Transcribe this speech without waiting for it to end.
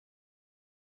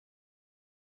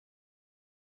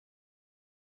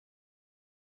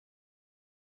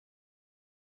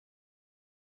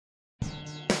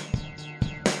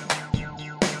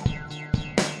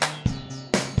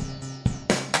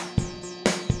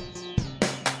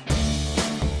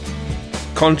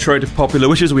Contrary to popular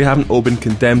wishes, we haven't all been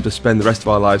condemned to spend the rest of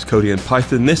our lives coding in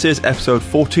Python. This is episode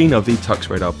 14 of the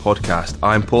TuxRadar podcast.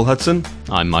 I'm Paul Hudson.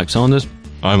 I'm Mike Saunders.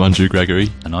 I'm Andrew Gregory.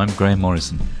 And I'm Graham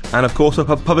Morrison. And of course, we're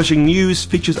publishing news,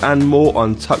 features and more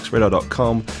on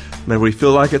TuxRadar.com whenever we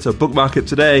feel like it, so bookmark it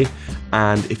today.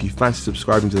 And if you fancy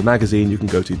subscribing to the magazine, you can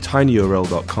go to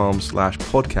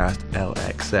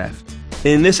tinyurl.com/podcastlxf.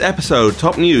 In this episode,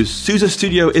 top news, SUSE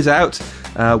Studio is out,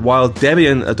 while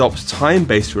Debian adopts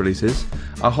time-based releases.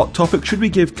 Our hot topic, should we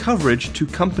give coverage to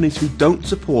companies who don't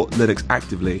support Linux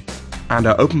actively? And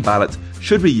our open ballot,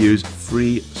 should we use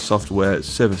free software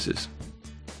services?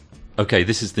 Okay,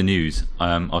 this is the news.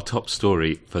 Our top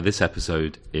story for this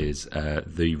episode is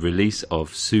the release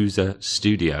of SUSE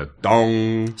Studio.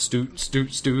 Dong!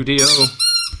 Studio.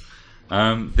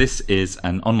 This is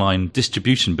an online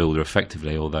distribution builder,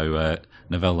 effectively, although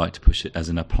Novell like to push it as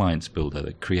an appliance builder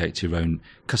that creates your own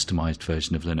customized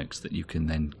version of Linux that you can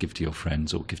then give to your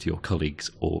friends or give to your colleagues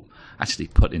or actually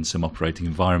put in some operating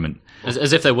environment.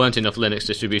 As if there weren't enough Linux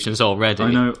distributions already.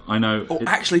 I know. Or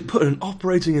actually put in an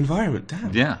operating environment,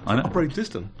 damn. Yeah, I know. Operating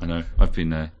system. I know. I've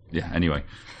been, anyway.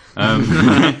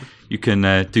 You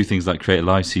can do things like create a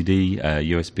live CD,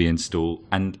 USB install,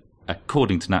 and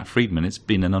according to Nat Friedman, it's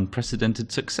been an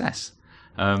unprecedented success.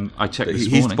 I checked this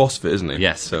morning. He's the boss of it, isn't he?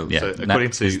 Yes. So according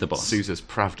Nat to is the boss. SUSE's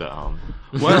Pravda arm.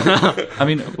 Well, I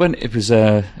mean, when it was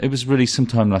released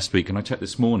sometime last week, and I checked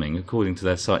this morning. According to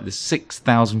their site, there's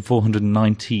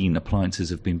 6,419 appliances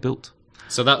have been built.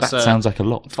 So that sounds like a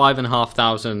lot.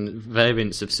 5,500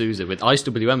 variants of SUSE with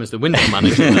IWM as the window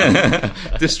manager.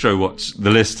 Distro Watch, the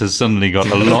list has suddenly got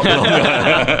a lot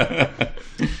longer.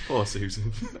 Poor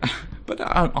Susan. But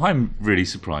I'm really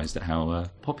surprised at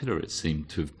how popular it seemed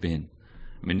to have been.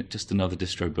 I mean, just another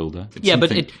distro builder. But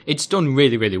it's done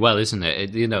really, really well, isn't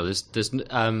it?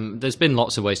 There's been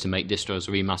lots of ways to make distros,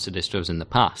 remaster distros in the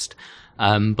past,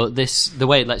 but the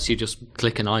way it lets you just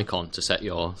click an icon to set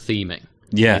your theming.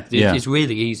 It's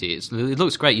really easy. It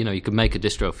looks great. You can make a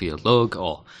distro for your lug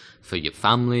or for your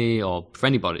family or for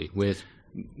anybody with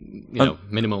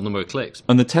minimal number of clicks.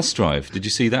 And the test drive, did you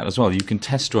see that as well? You can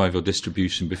test drive your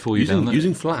distribution before you download it.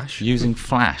 Using Flash. Using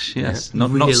Flash, yes. Yeah.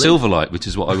 Not Silverlight, which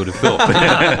is what I would have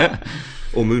thought.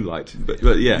 Or Moonlight,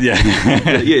 but yeah.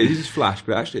 It uses Flash,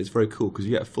 but actually it's very cool because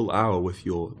you get a full hour with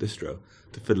your distro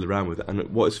to fiddle around with it. And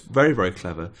what's very, very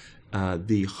clever,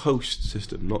 the host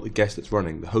system, not the guest that's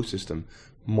running, the host system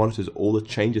monitors all the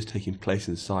changes taking place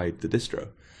inside the distro.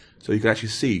 So you can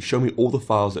actually show me all the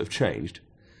files that have changed.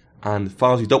 And the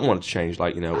files you don't want to change,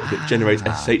 like, if it generates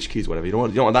SSH keys or whatever, you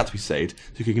don't want that to be saved.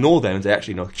 So you can ignore them and say,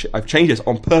 actually, I've changed this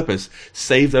on purpose.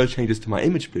 Save those changes to my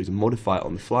image, please, and modify it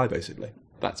on the fly, basically.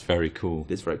 That's very cool.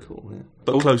 It's very cool, yeah.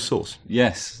 But closed source.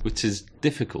 Yes, which is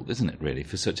difficult, isn't it, really,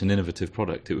 for such an innovative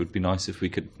product? It would be nice if we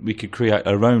could create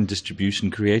our own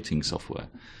distribution creating software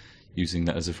using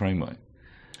that as a framework.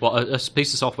 Well, a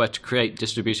piece of software to create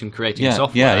distribution creating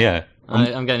software? Yeah.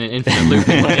 I'm getting an infinite loop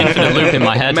in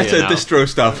my head. Meta distro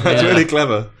stuff. That's really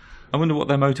clever. I wonder what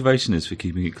their motivation is for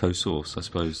keeping it closed source, I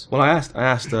suppose. Well, I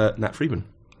asked Nat Friedman,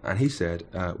 and he said,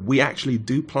 we actually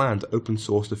do plan to open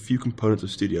source the few components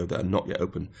of Studio that are not yet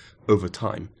open over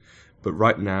time. But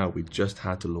right now, we just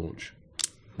had to launch.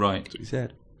 Right. That's what he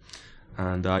said.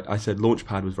 And I said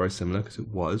Launchpad was very similar, because it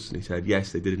was. And he said,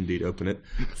 yes, they did indeed open it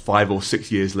 5 or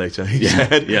 6 years later, he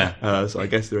said. Yeah. So I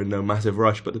guess they're in no massive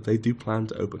rush, but they do plan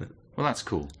to open it. Well, that's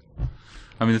cool.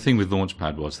 I mean, the thing with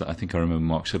Launchpad was that I think I remember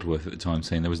Mark Shuttleworth at the time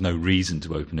saying there was no reason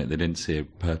to open it. They didn't see a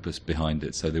purpose behind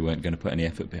it, so they weren't going to put any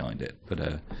effort behind it.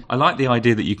 But I like the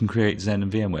idea that you can create Zen and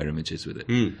VMware images with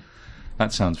it.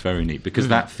 That sounds very neat, because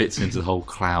that fits into the whole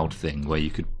cloud thing, where you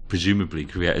could presumably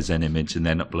create a Zen image and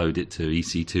then upload it to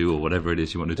EC2 or whatever it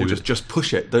is you want to do. Or just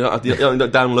push it. Don't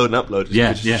download and upload.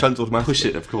 It just shuns automatically. Push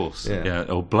it, of course. Yeah.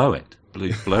 Or blow it.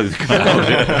 Blow the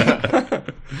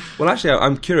cloud. Well, actually,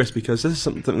 I'm curious, because this is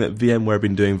something that VMware have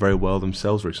been doing very well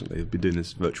themselves recently. They've been doing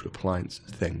this virtual appliance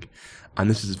thing. And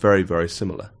this is very, very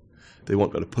similar. They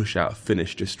want to push out a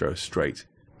finished distro straight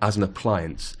as an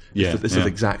appliance. This is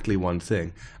exactly one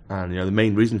thing. And the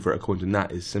main reason for it, according to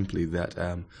Nat, is simply that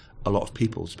a lot of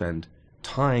people spend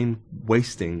time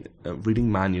wasting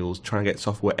reading manuals, trying to get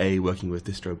software A working with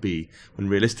distro B, when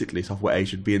realistically software A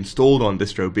should be installed on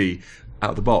distro B out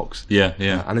of the box. Yeah.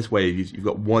 And this way you've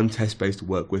got one test base to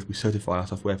work with. We certify our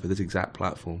software for this exact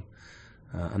platform.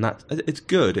 And it's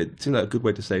good. It seems like a good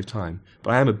way to save time.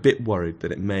 But I am a bit worried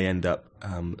that it may end up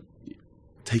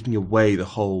taking away the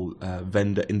whole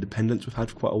vendor independence we've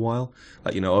had for quite a while.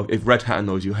 Like, if Red Hat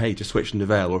annoys you, hey, just switch to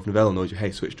Novell, or if Novell annoys you,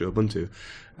 hey, switch to Ubuntu.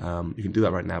 You can do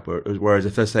that right now. But whereas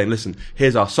if they're saying, listen,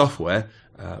 here's our software,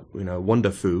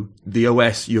 Wonderfoo, the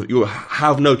OS, you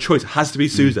have no choice. It has to be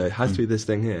SUSE. It has to be this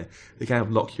thing here. They kind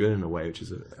of lock you in a way, which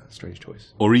is a strange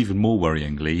choice. Or even more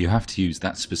worryingly, you have to use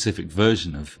that specific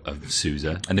version of SUSE,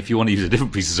 and if you want to use a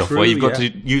different piece of software, you've got to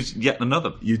use yet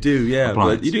another. You do, yeah.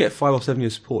 appliance. But you do get 5 or 7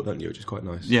 years support, don't you? Which is quite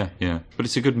nice. Yeah. But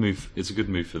it's a good move. It's a good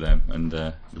move for them, and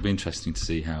it'll be interesting to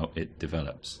see how it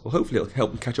develops. Well, hopefully it'll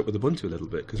help them catch up with Ubuntu a little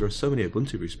bit, because there are so many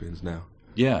Ubuntu respins now.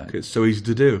 Yeah. It's so easy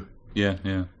to do. Yeah.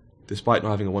 Despite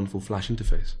not having a wonderful Flash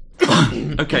interface.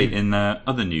 Okay, in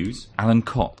other news, Alan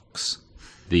Cox,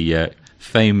 the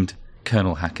famed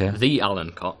kernel hacker, The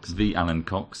Alan Cox,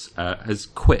 has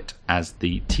quit as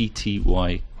the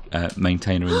TTY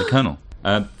maintainer in the kernel.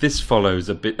 This follows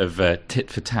a bit of tit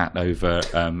for tat over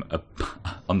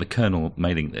on the kernel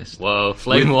mailing list. Whoa,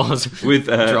 flame wars with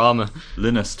drama.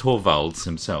 Linus Torvalds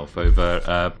himself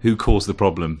over who caused the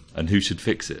problem and who should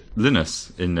fix it.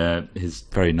 Linus, in his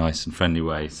very nice and friendly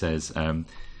way, says,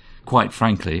 quite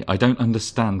frankly, I don't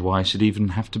understand why I should even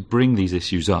have to bring these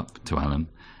issues up to Alan.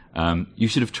 You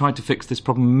should have tried to fix this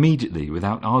problem immediately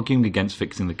without arguing against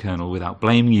fixing the kernel, without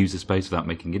blaming user space, without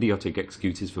making idiotic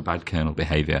excuses for bad kernel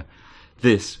behaviour.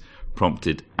 This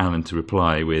prompted Alan to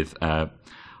reply with,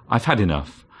 I've had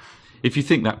enough. If you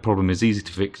think that problem is easy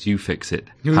to fix, you fix it.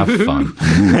 Have fun.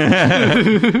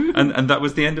 and that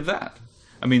was the end of that.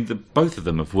 I mean, both of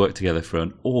them have worked together for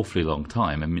an awfully long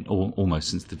time. I mean, almost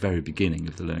since the very beginning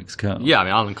of the Linux kernel. Yeah, I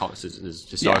mean, Alan Cox has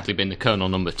historically been the kernel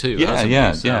number 2.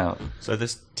 Yeah. So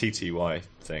this TTY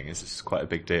thing is quite a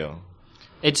big deal.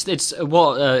 It's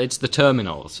the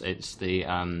terminals. It's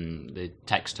the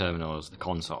text terminals, the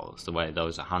consoles, the way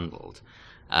those are handled.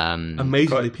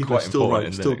 Amazingly, people are still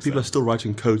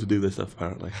writing code to do this stuff,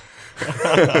 apparently,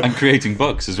 and creating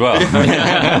bugs as well.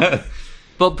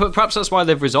 But perhaps that's why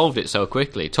they've resolved it so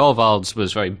quickly. Torvalds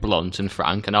was very blunt and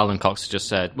frank, and Alan Cox just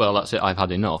said, "Well, that's it. I've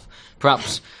had enough."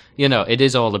 Perhaps it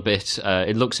is all a bit.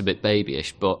 It looks a bit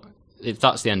babyish, but if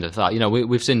that's the end of that,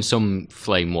 we've seen some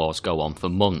flame wars go on for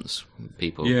months.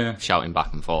 People shouting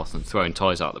back and forth and throwing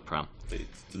toys out the pram. The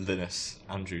Linus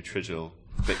Andrew Trigil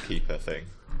BitKeeper thing.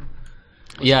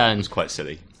 Yeah, it was quite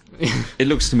silly. It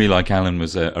looks to me like Alan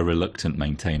was a reluctant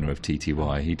maintainer of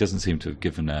TTY. He doesn't seem to have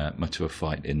given much of a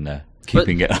fight in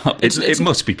keeping it up. It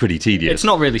must be pretty tedious. It's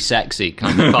not really sexy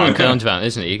kind of part of kernel development,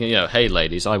 isn't it? You can, hey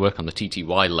ladies, I work on the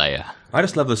TTY layer. I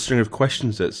just love the string of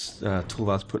questions that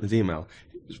Torvalds put in his email.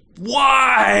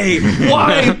 Why?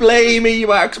 Why blame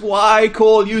Emacs? Why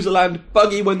call userland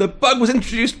buggy when the bug was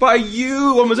introduced by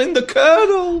you and was in the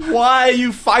kernel? Why are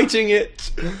you fighting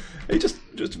it? He just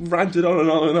ranted on and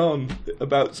on and on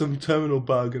about some terminal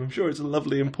bug, and I'm sure it's a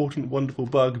lovely, important, wonderful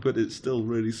bug, but it's still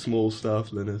really small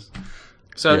stuff, Linus.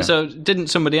 So didn't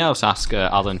somebody else ask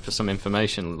Alan for some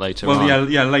information later on? Well,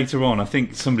 yeah, later on. I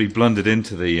think somebody blundered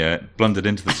into the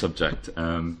subject.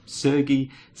 Sergei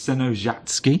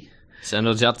Senozhatsky.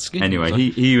 Anyway,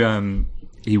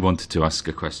 he wanted to ask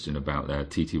a question about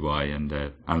TTY,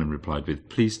 and Alan replied with,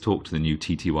 "Please talk to the new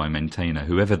TTY maintainer,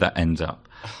 whoever that ends up.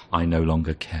 I no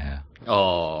longer care."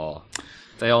 Oh,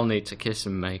 they all need to kiss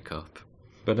and make up.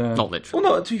 But not literally.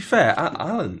 Well, no, to be fair,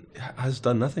 Alan has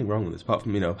done nothing wrong with this, apart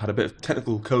from, had a bit of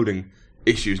technical coding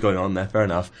issues going on there, fair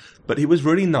enough. But he was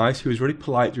really nice, he was really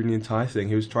polite during the entire thing.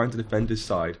 He was trying to defend his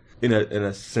side in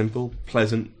a simple,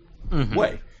 pleasant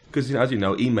way. Because, as you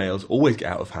know, emails always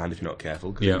get out of hand if you're not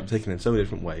careful, because they're taken in so many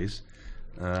different ways.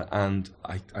 And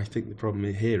I think the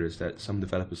problem here is that some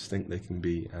developers think they can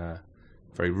be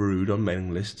very rude on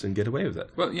mailing lists and get away with it.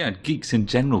 Well, yeah, geeks in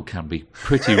general can be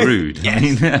pretty rude.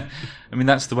 Yes. I mean,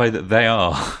 that's the way that they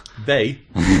are. They?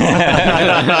 I'm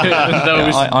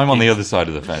on the other side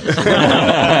of the fence.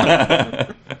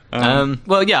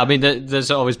 Well, yeah, I mean,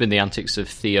 there's always been the antics of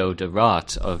Theo de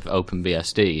Raat of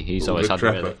OpenBSD. He's always had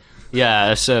really...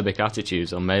 Yeah, acerbic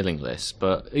attitudes on mailing lists.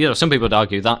 But, some people would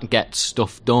argue that gets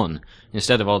stuff done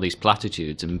instead of all these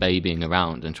platitudes and babying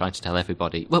around and trying to tell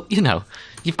everybody, well,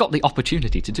 you've got the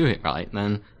opportunity to do it right,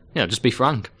 then, just be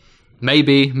frank.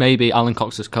 Maybe Alan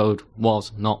Cox's code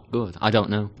was not good. I don't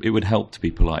know. It would help to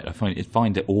be polite. I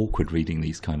find it awkward reading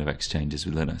these kind of exchanges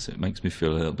with Linus. It makes me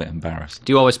feel a little bit embarrassed.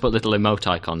 Do you always put little emote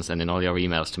icons then in all your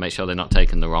emails to make sure they're not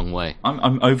taken the wrong way?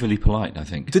 I'm overly polite, I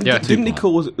think. Didn't he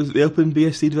call was it the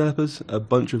OpenBSD developers a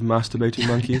bunch of masturbating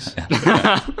monkeys?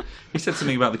 He said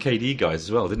something about the KDE guys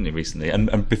as well, didn't he, recently?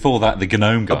 And before that, the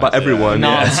GNOME guys. About everyone.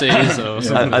 Nazis or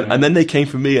something. And then they came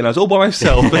for me and I was all by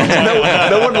myself.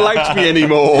 no one liked me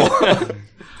anymore.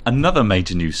 Another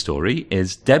major news story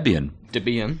is Debian.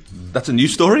 Debian. That's a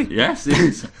news story? Yes, it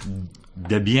is.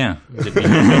 Debian.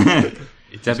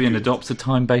 Debian adopts a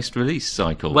time-based release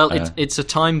cycle. Well, it's a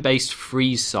time-based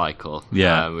freeze cycle.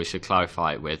 Yeah. We should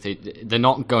clarify it with. They're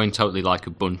not going totally like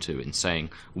Ubuntu in saying,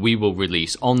 we will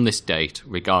release on this date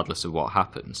regardless of what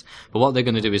happens. But what they're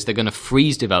going to do is they're going to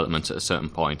freeze development at a certain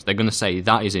point. They're going to say,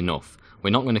 that is enough. We're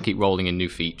not going to keep rolling in new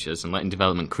features and letting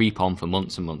development creep on for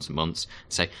months and months and months.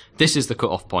 Say, this is the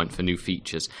cut-off point for new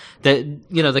features. There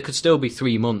could still be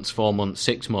 3 months, 4 months,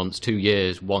 6 months, 2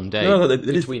 years, 1 day. No, they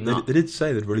did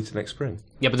say they'd release it next spring.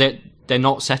 Yeah, but they're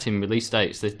not setting release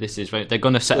dates. They're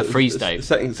going to set a freeze date.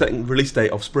 Setting release date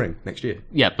of spring next year.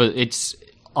 Yeah, but it's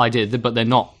idea, but they're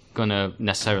not going to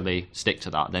necessarily stick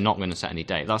to that. They're not going to set any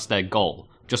date. That's their goal,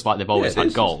 just like they've always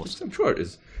had goals. I'm sure it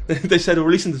is. They said we'll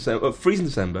release in December, freeze in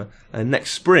December, and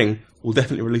next spring we'll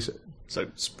definitely release it. So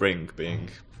spring being...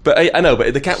 But I know,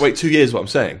 but they can't wait 2 years, what I'm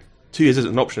saying. 2 years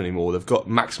isn't an option anymore. They've got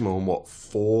maximum,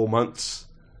 4 months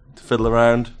to fiddle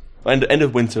around? End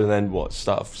of winter and then,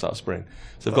 start of spring.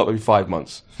 So they've got maybe 5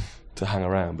 months to hang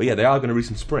around. But yeah, they are going to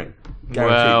release in spring.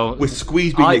 Guaranteed. Well, with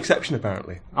Squeeze being the exception,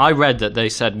 apparently. I read that they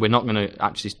said we're not going to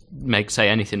actually say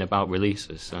anything about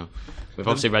releases, so we've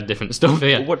obviously read different stuff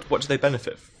here. What do they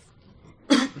benefit from?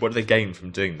 What do they gain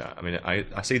from doing that? I mean,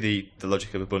 I see the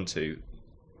logic of Ubuntu,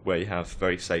 where you have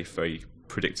very safe, very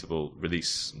predictable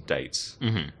release dates,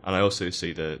 and I also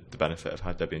see the benefit of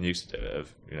how Debian used to do it.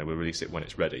 Of we'll release it when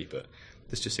it's ready, but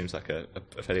this just seems like a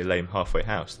fairly lame halfway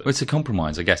house. Well, it's a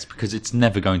compromise, I guess, because it's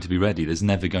never going to be ready. There's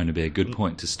never going to be a good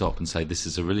point to stop and say this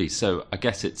is a release. So I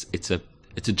guess it's a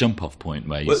jump off point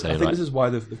where you say. I think this is why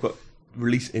they've got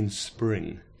release in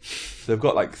spring. So they've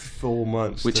got 4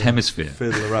 months. Which hemisphere?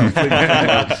 Fiddle around.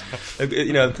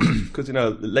 Because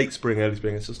late spring, early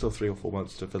spring, it's still 3 or 4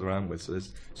 months to fiddle around with. So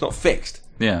it's not fixed.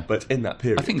 Yeah, but in that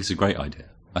period, I think it's a great idea.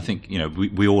 I think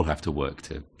we all have to work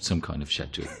to some kind of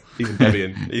schedule. Even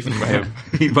Debian, even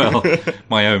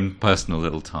my own personal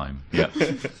little time. Yeah.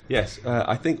 Yes,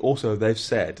 I think also they've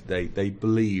said they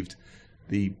believed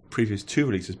the previous 2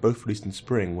 releases, both released in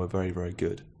spring, were very, very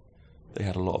good. They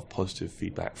had a lot of positive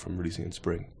feedback from releasing in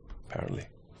spring, apparently.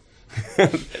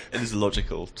 It is a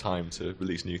logical time to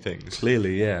release new things.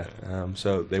 Clearly, yeah.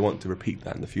 So they want to repeat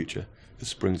that in the future. The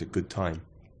spring's a good time.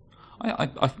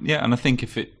 And I think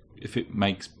if it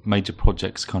makes major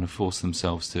projects kind of force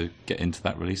themselves to get into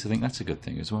that release, I think that's a good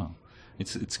thing as well.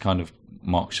 It's kind of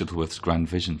Mark Shuttleworth's grand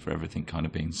vision for everything kind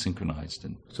of being synchronized.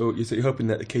 And so you're hoping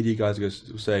that the KDE guys are going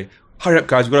to say, hurry up,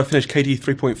 guys, we've got to finish KDE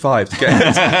 3.5 to get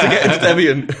into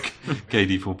Debian.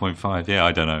 KDE 4.5, yeah,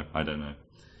 I don't know.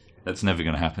 That's never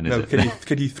going to happen, is it?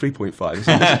 KDE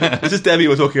 3.5. This is Debian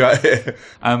we're talking about here.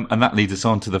 And that leads us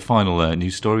on to the final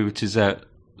news story, which is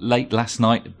late last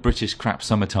night, British crap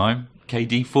summertime.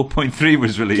 KDE 4.3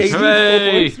 was released.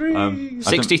 KDE 4.3!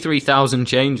 63,000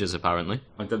 changes, apparently.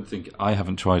 I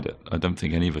haven't tried it. I don't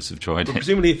think any of us have tried it.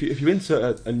 Presumably, if you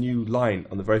insert a new line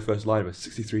on the very first line of a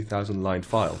 63,000 line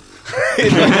file,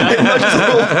 it knocks it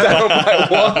all down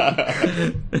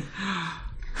by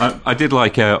one. I did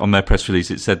like on their press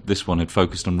release, it said this one had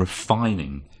focused on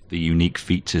refining the unique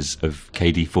features of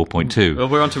KDE 4.2. Well,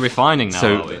 we're on to refining now,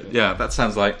 so, aren't we? Yeah, that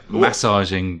sounds like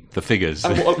massaging the figures.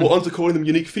 And we're on to calling them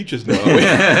unique features now, are we?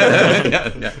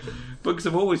 yeah. Books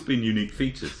have always been unique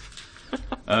features.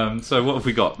 So what have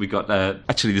we got? We got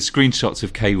actually the screenshots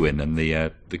of KWin and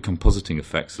the compositing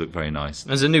effects look very nice.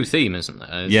 There's a new theme, isn't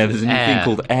there? Yeah, there's a new theme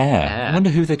called Air. I wonder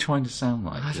who they're trying to sound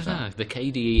like. I don't know. The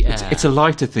KDE Air. It's a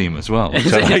lighter theme as well.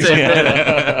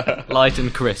 Light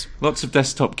and crisp. Lots of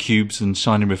desktop cubes and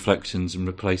shining reflections and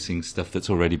replacing stuff that's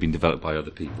already been developed by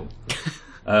other people.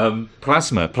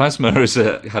 Plasma has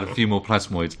had a few more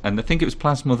plasmoids, and I think it was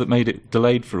Plasma that made it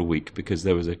delayed for a week because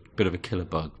there was a bit of a killer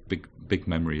bug, big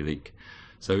memory leak.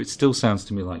 So it still sounds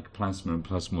to me like Plasma and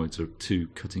plasmoids are too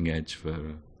cutting edge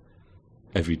for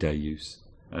everyday use.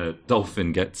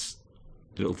 Dolphin gets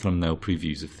little thumbnail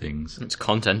previews of things. It's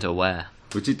content aware,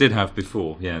 which it did have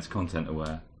before. Yeah, it's content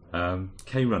aware.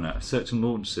 KRunner, a search and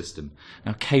launch system.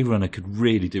 Now KRunner could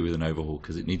really do with an overhaul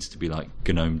because it needs to be like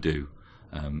GNOME Do.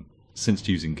 Since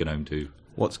using GNOME Do.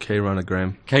 What's KRunner,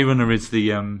 Graham? KRunner is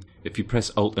the if you press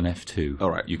Alt and F2,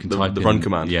 all right, you can type type the in, run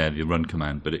command. Yeah, the run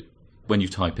command. But when you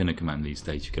type in a command these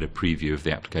days, you get a preview of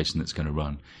the application that's going to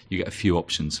run. You get a few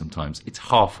options sometimes. It's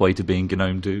halfway to being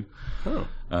GNOME Do,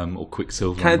 or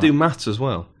Quicksilver. Can it do maths as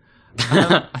well?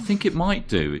 I think it might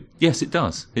do. Yes, it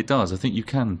does. It does. I think you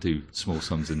can do small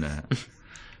sums in there.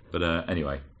 But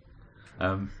anyway.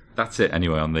 That's it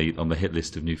anyway on the hit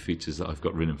list of new features that I've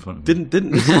got written in front of me.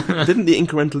 Didn't the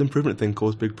incremental improvement thing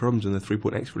cause big problems in the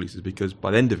 3.x releases because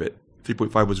by the end of it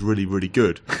 3.5 was really, really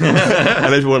good.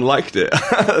 And everyone liked it.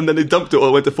 And then they dumped it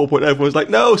all, went to 4.0. Everyone was like,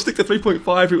 no, stick to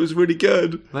 3.5. It was really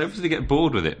good. They obviously get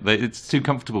bored with it. It's too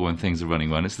comfortable when things are running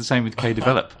well. And it's the same with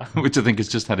KDevelop, which I think has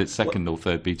just had its second or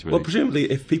third beta release. Well,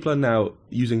 presumably, if people are now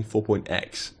using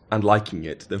 4.x and liking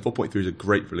it, then 4.3 is a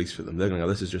great release for them. They're going,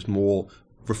 this is just more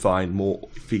refined, more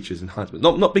features, enhancements.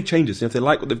 Not big changes. If they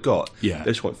like what they've got, they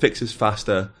just want fixes,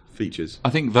 faster features. I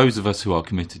think those of us who are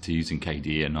committed to using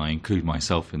KDE, and I include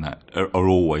myself in that, are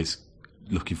always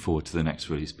looking forward to the next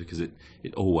release because it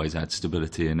always adds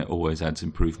stability and it always adds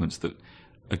improvements that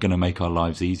are going to make our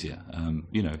lives easier.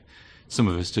 Some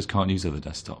of us just can't use other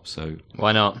desktops, so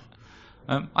why not?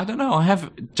 I don't know. I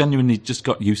have genuinely just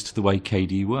got used to the way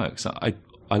KDE works. I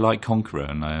like Conqueror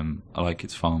and I like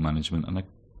its file management, and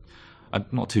I'm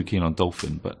not too keen on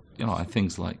Dolphin, but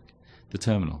things like the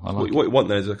terminal. What you want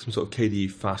there is like some sort of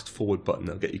KDE fast forward button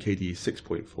that'll get you KDE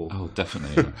 6.4. Oh,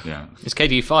 definitely. Yeah. Has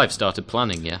KDE 5 started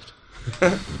planning yet?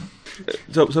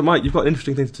 So Mike, you've got an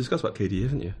interesting thing to discuss about KDE,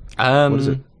 haven't you? What is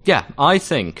it? Yeah, I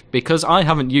think because I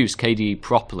haven't used KDE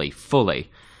properly, fully,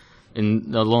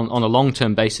 on a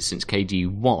long-term basis since KDE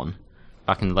 1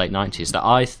 back in the late 90s, that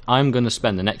I'm going to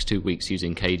spend the next 2 weeks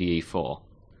using KDE 4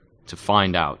 to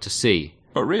find out, to see.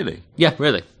 Oh, really? Yeah,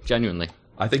 really, genuinely.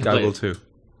 I think I will too.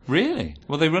 Really?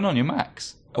 Well, they run on your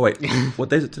Macs. Oh wait, what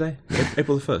day is it today?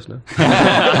 April the 1st, no?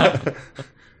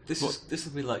 This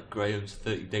will be like Graham's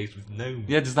 30 days with Gnome.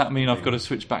 Yeah, does that mean I've got to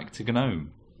switch back to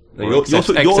Gnome? No, you're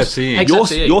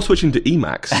switching to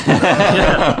Emacs.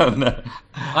 No.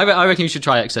 I reckon you should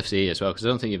try XFCE as well, because I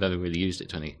don't think you've ever really used it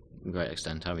to any great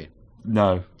extent, have you?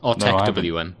 No. Or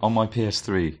TechWM. On my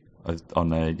PS3,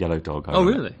 on a Yellow Dog.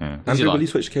 Really? Yeah. Andrew, will you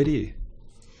switch to KDE?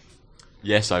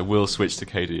 Yes, I will switch to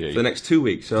KDE. For the next 2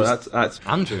 weeks. So that's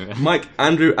Andrew. Mike,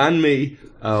 Andrew, and me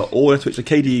all going to switch to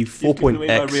KDE 4.x.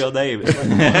 My real name.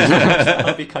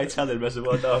 I'll be Keitel in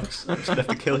Reservoir Dogs. I'm just going to have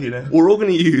to kill you now. We're all going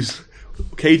to use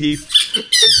KDE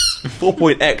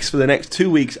 4.x for the next 2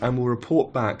 weeks, and we'll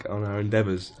report back on our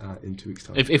endeavours in 2 weeks'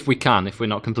 time. If we can, if we're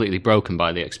not completely broken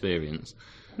by the experience.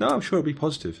 No, I'm sure it'll be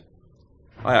positive.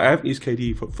 I haven't used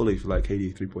KDE fully for like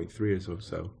KDE 3.3 or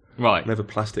so. Right. Whenever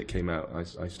Plastic came out,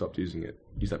 I stopped using it.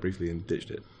 Used that briefly and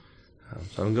ditched it.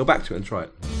 So I'm going to go back to it and try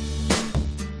it.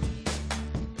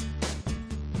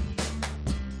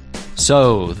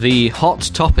 So, the hot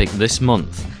topic this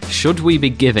month. Should we be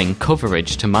giving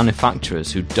coverage to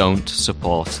manufacturers who don't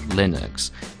support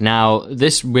Linux? Now,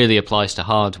 this really applies to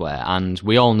hardware, and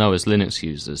we all know as Linux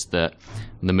users that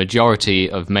the majority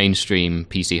of mainstream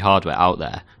PC hardware out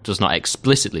there does not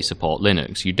explicitly support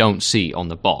Linux. You don't see on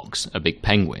the box a big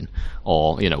penguin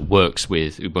or, works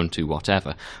with Ubuntu,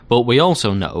 whatever. But we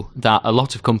also know that a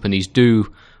lot of companies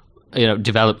do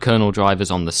develop kernel drivers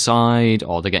on the side,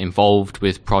 or they get involved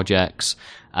with projects,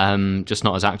 just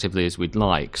not as actively as we'd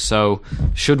like. So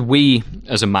should we,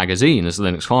 as a magazine, as a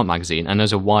Linux Client magazine, and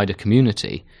as a wider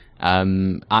community,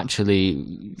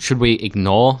 should we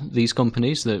ignore these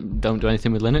companies that don't do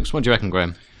anything with Linux? What do you reckon,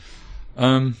 Graham?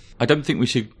 I don't think we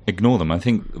should ignore them. I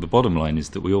think the bottom line is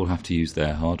that we all have to use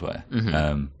their hardware.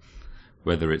 Mm-hmm.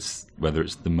 Whether it's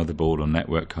the motherboard or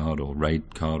network card or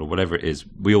RAID card or whatever it is,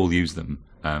 we all use them.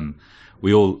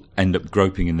 We all end up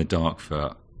groping in the dark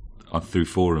through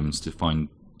forums to find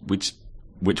which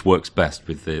works best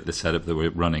with the setup that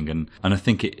we're running, and I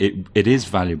think it is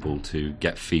valuable to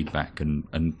get feedback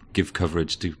and give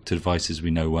coverage to devices we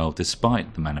know well,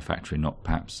 despite the manufacturer not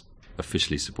perhaps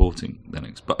officially supporting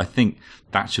Linux. But I think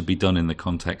that should be done in the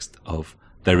context of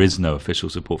there is no official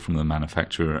support from the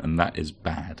manufacturer, and that is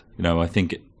bad. I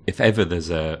think if ever there's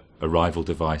a rival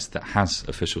device that has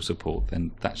official support,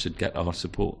 then that should get our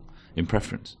support in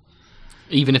preference.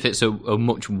 Even if it's a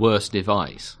much worse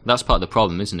device, that's part of the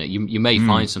problem, isn't it? You may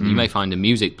find something. You may find a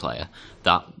music player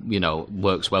that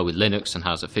works well with Linux and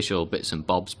has official bits and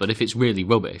bobs. But if it's really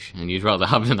rubbish and you'd rather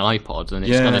have an iPod, then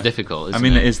it's kind of difficult. Isn't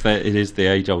it? It is the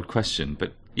age-old question.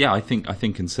 But yeah, I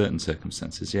think in certain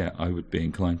circumstances, I would be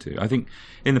inclined to. I think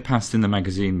in the past in the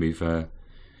magazine we've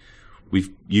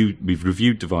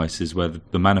reviewed devices where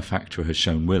the manufacturer has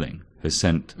shown willing, has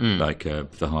sent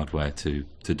the hardware to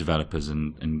developers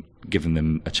and given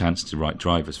them a chance to write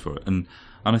drivers for it. And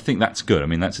I think that's good. I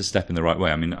mean, that's a step in the right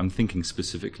way. I mean, I'm thinking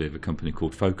specifically of a company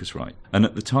called Focusrite. And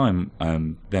at the time,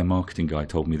 their marketing guy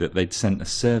told me that they'd sent a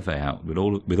survey out with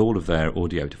all of their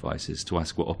audio devices to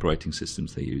ask what operating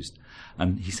systems they used.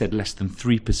 And he said less than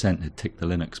 3% had ticked the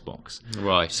Linux box.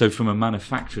 Right. So from a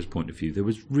manufacturer's point of view, there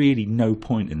was really no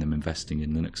point in them investing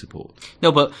in Linux support.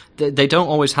 No, but they don't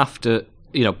always have to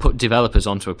put developers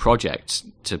onto a project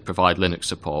to provide Linux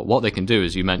support, what they can do,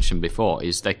 as you mentioned before,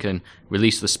 is they can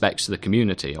release the specs to the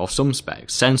community, or some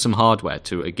specs, send some hardware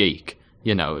to a geek,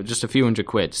 just a few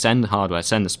 £100, send the hardware,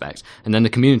 send the specs, and then the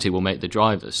community will make the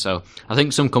drivers. So I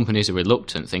think some companies are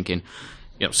reluctant, thinking,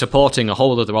 supporting a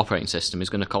whole other operating system is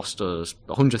going to cost us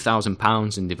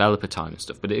 £100,000 in developer time and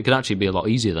stuff, but it could actually be a lot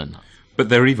easier than that. But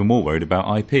they're even more worried about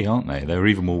IP, aren't they? They're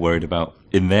even more worried about,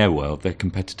 in their world, their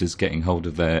competitors getting hold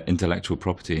of their intellectual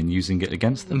property and using it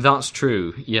against them. That's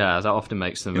true. Yeah, that often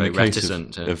makes them very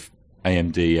reticent. Of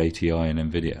AMD, ATI, and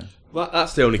NVIDIA. Well,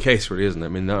 that's the only case, really, isn't it? I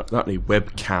mean, there aren't any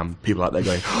webcam people out there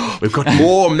going, we've got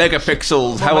more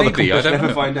megapixels. How will the computers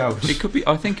never find out? It could be.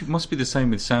 I think it must be the same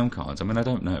with sound cards. I mean, I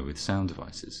don't know, with sound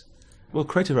devices. Well,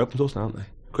 Creative are open source now, aren't they?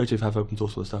 Creative have open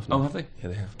source for the stuff now. Oh, have they? Yeah,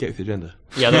 they have. Get with the agenda.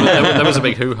 Yeah, there was a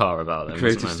big hoo-ha about them.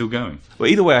 Creative's still going. Well,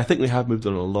 either way, I think we have moved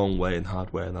on a long way in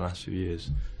hardware in the last few years.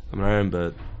 I mean, I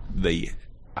remember the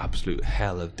absolute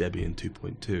hell of Debian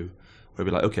 2.2, where it'd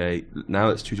be like, okay, now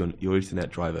let's choose on your Ethernet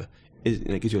driver. And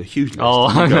it gives you a huge list. Oh,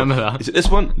 I remember that. Is it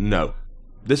this one? No.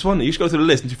 This one? You just go through the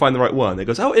list until you find the right one. It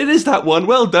goes, oh, it is that one.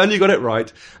 Well done, you got it right.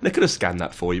 And they could have scanned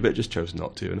that for you, but it just chose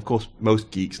not to. And of course,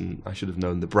 most geeks, and I should have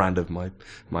known the brand of my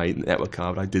network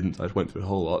card, but I didn't. I just went through a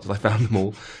whole lot until I found them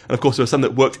all. And of course, there were some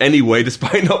that worked anyway,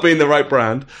 despite not being the right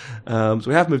brand. So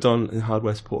we have moved on in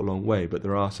hardware support a long way, but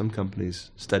there are some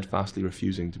companies steadfastly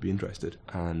refusing to be interested.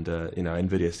 And,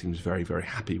 NVIDIA seems very, very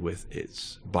happy with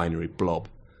its binary blob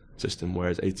system,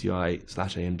 whereas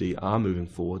ATI/AMD are moving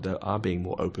forward, they are being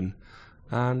more open,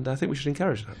 and I think we should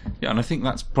encourage that. Yeah, and I think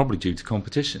that's probably due to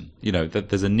competition. That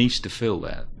there's a niche to fill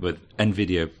there, with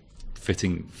NVIDIA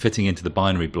fitting into the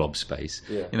binary blob space.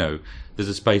 Yeah. There's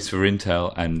a space for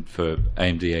Intel and for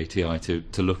AMD ATI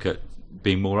to look at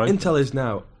being more open. Intel is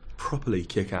now properly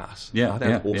kick-ass. Yeah, I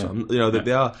think that's awesome. Yeah.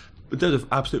 They are, in terms of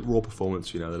absolute raw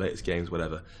performance, the latest games,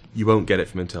 whatever, you won't get it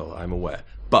from Intel, I'm aware.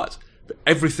 But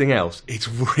everything else, it's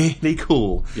really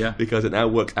cool. Yeah. Because it now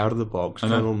works out of the box,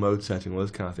 kernel mode setting, all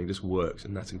this kind of thing just works,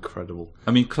 and that's incredible.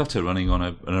 I mean, Clutter running on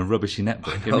a rubbishy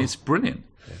netbook, I mean, it's brilliant.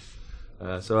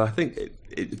 Yeah. So I think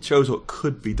it shows what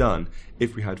could be done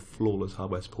if we had flawless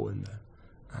hardware support in there.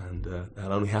 And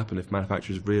that'll only happen if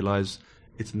manufacturers realise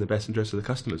it's in the best interest of the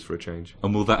customers for a change.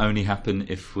 And will that only happen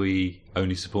if we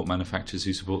only support manufacturers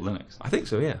who support Linux? I think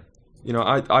so, yeah.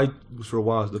 I was for a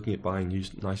while looking at buying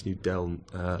a nice new Dell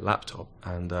laptop,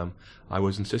 and I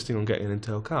was insisting on getting an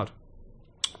Intel card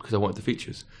because I wanted the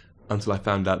features. Until I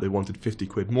found out they wanted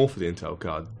 £50 more for the Intel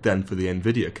card than for the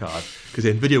NVIDIA card, because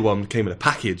the NVIDIA one came in a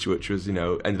package which was,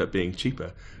 ended up being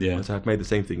cheaper. Yeah. And so I've made the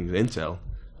same thing with Intel.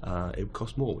 It would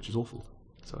cost more, which is awful.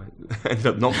 So I ended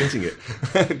up not getting it.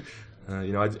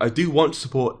 I do want to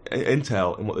support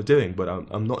Intel in what they're doing, but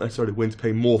I'm not necessarily willing to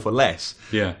pay more for less.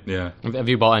 Yeah. Have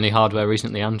you bought any hardware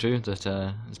recently, Andrew, that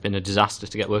has been a disaster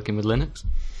to get working with Linux?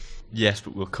 Yes,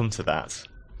 but we'll come to that.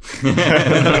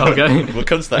 Okay. We'll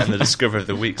come to that in the Discover of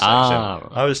the Week section. Right.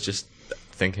 I was just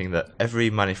thinking that every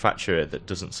manufacturer that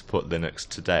doesn't support Linux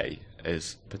today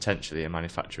is potentially a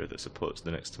manufacturer that supports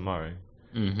Linux tomorrow.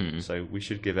 Mm-hmm. So we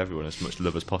should give everyone as much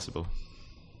love as possible.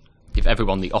 Give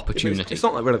everyone the opportunity. It's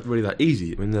not really that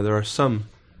easy. I mean, there are some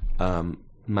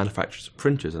manufacturers of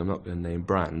printers, and I'm not going to name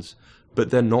brands, but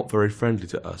they're not very friendly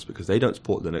to us because they don't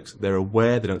support Linux. They're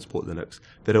aware they don't support Linux.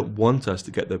 They don't want us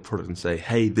to get their product and say,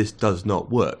 hey, this does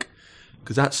not work,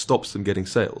 because that stops them getting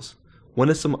sales. When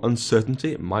there's some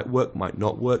uncertainty, it might work, might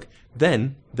not work,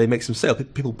 then they make some sales.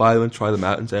 People buy them and try them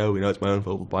out and say, oh, it's my own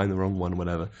fault for buying the wrong one,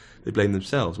 whatever. They blame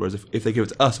themselves. Whereas if they give it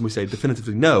to us and we say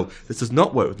definitively, no, this does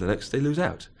not work with Linux, they lose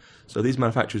out. So these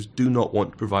manufacturers do not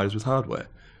want to provide us with hardware.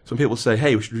 Some people say,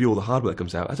 hey, we should review all the hardware that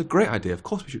comes out. That's a great idea. Of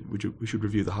course we should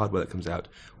review the hardware that comes out.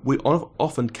 We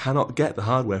often cannot get the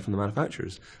hardware from the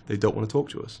manufacturers. They don't want to talk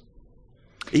to us.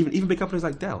 Even big companies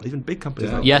like Dell, even big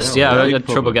companies like yes, Dell. I had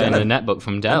trouble getting a netbook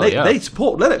from Dell. They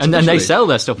support Linux. And then they sell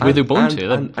their stuff with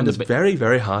Ubuntu. And it's very,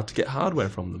 very hard to get hardware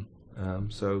from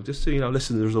them. So just so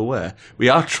listeners are aware, we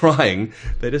are trying.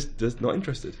 They're just not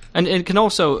interested. And it can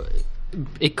also...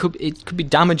 It could be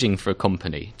damaging for a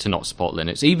company to not support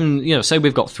Linux. Even, say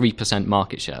we've got 3%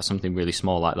 market share, something really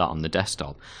small like that on the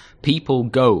desktop. People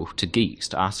go to geeks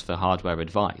to ask for hardware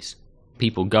advice.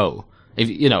 People go.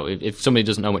 If somebody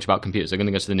doesn't know much about computers, they're going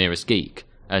to go to the nearest geek.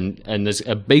 And there's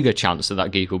a bigger chance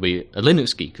that geek will be a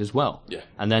Linux geek as well. Yeah.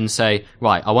 And then say,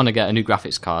 right, I want to get a new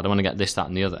graphics card, I want to get this, that,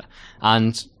 and the other.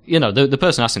 And, the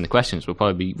person asking the questions will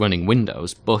probably be running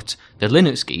Windows, but the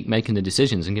Linux geek making the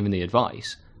decisions and giving the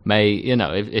advice may,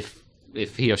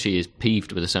 if he or she is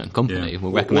peeved with a certain company,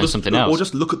 will recommend something else. Or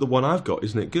just look at the one I've got,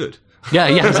 isn't it good? Yeah,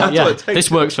 exactly. This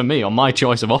works for me on my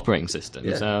choice of operating system.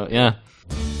 Yeah. So, yeah.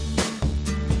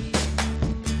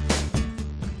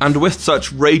 And with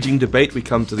such raging debate, we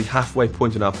come to the halfway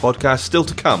point in our podcast. Still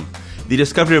to come, the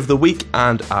discovery of the week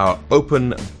and our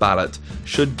open ballot.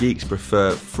 Should geeks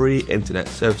prefer free internet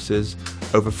services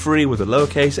over free with a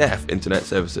lowercase f internet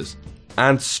services?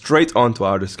 And straight on to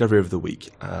our discovery of the week.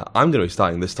 I'm going to be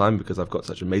starting this time because I've got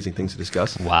such amazing things to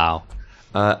discuss. Wow.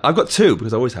 I've got two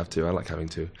because I always have two. I like having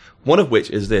two. One of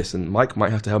which is this, and Mike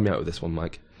might have to help me out with this one,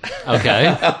 Mike.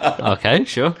 Okay. Okay,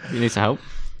 sure. You need some help.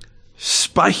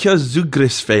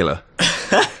 Speicherzugriffsfehler.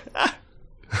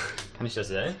 Kann ich das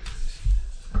sagen?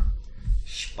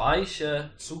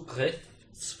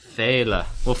 Speicherzugriffsfehler.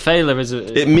 Well, failure is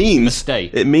a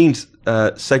mistake. It means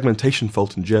segmentation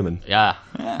fault in German. Yeah.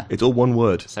 It's all one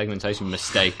word. Segmentation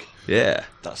mistake. Yeah.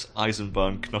 That's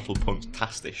Eisenbahn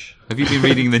Knotelpunkt-tastisch. Have you been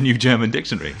reading the new German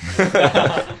dictionary?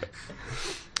 I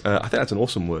think that's an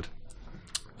awesome word.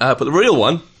 But the real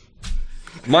one,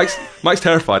 Mike's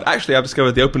terrified. Actually, I've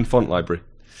discovered the Open Font Library.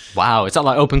 Wow, is that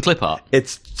like Open Clip Art?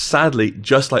 It's sadly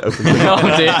just like Open Clip Art.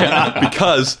 Oh dear.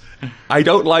 Because I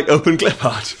don't like Open Clip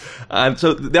Art. And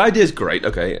so the idea is great.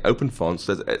 Okay, open fonts,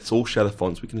 it's all share the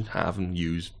fonts we can have and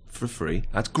use for free.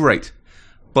 That's great.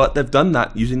 But they've done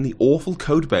that using the awful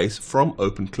code base from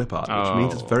Open Clip Art, which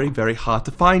means it's very, very hard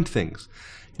to find things.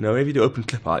 You know, if you do Open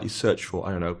Clip Art, you search for,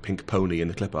 I don't know, pink pony in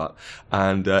the clip art,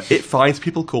 and it finds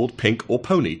people called Pink or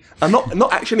Pony. And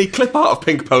not actually clip art of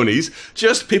pink ponies,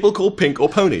 just people called Pink or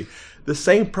Pony. The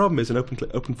same problem is an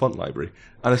open font library.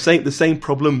 And the same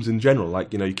problems in general,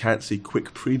 like, you know, you can't see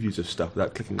quick previews of stuff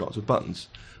without clicking lots of buttons,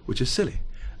 which is silly.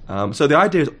 So the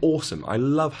idea is awesome. I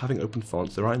love having open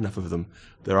fonts. There aren't enough of them.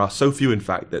 There are so few, in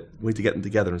fact, that we need to get them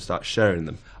together and start sharing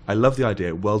them. I love the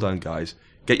idea. Well done, guys.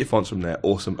 Get your fonts from there.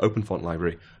 Awesome. Open font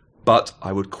library. But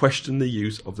I would question the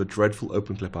use of the dreadful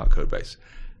Open Clip Art code base.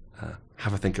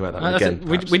 Have a think about that again.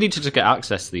 We need to just get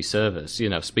access to these servers, you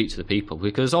know, speak to the people,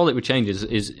 because all it would change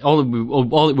is all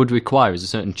it would require is a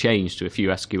certain change to a few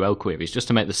SQL queries just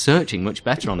to make the searching much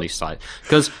better on these sites.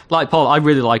 Because, like Paul, I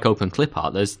really like Open Clip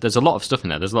Art. There's a lot of stuff in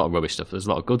there. There's a lot of rubbish stuff. There's a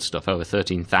lot of good stuff. Over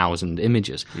 13,000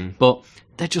 images, but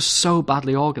they're just so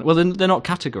badly organized. Well, they're not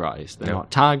categorized. They're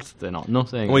not tagged. They're not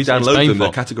nothing. When you download them, they're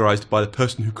categorized by the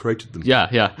person who created them.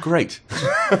 Yeah. Great.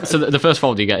 So the first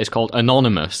folder you get is called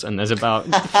Anonymous, and there's about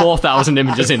 4,000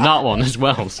 images in that one as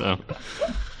well. So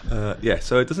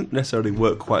so it doesn't necessarily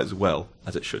work quite as well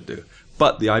as it should do.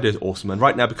 But the idea is awesome, and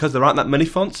right now, because there aren't that many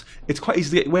fonts, it's quite easy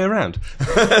to get your way around.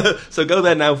 So go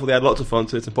there now before they add lots of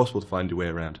fonts, so it's impossible to find your way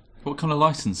around. What kind of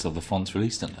license are the fonts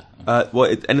released under?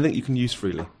 Anything you can use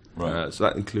freely. Right. So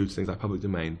that includes things like public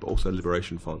domain, but also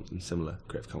Liberation fonts and similar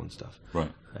Creative Commons stuff. Right.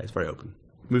 It's very open.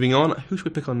 Moving on, who should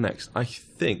we pick on next? I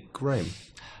think Graham.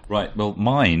 Right. Well,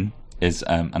 mine is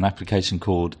an application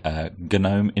called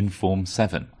Gnome Inform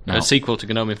 7. Now, a sequel to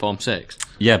Gnome Inform 6.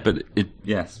 Yeah, but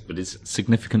it's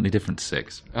significantly different to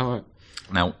 6. Oh, right.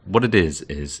 Now, what it is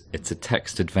it's a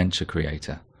text adventure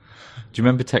creator. Do you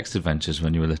remember text adventures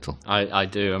when you were little? I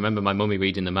do. I remember my mummy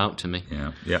reading them out to me.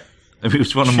 Yeah. It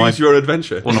was one of my Choose your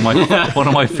adventure. One of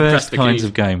my first kinds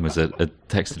of game was a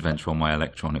text adventure on my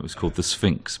Electron. It was called The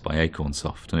Sphinx by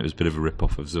Acornsoft, and it was a bit of a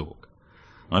rip-off of Zork.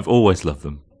 And I've always loved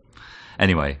them.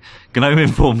 Anyway, Gnome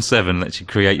Inform 7 lets you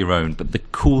create your own, but the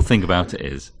cool thing about it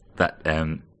is that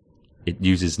it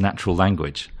uses natural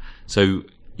language. So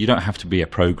you don't have to be a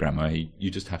programmer, you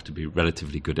just have to be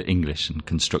relatively good at English and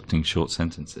constructing short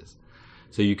sentences.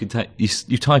 So you could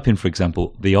you type in, for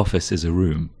example, the office is a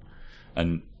room,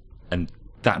 and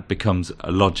that becomes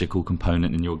a logical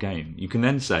component in your game. You can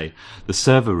then say the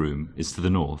server room is to the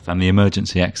north and the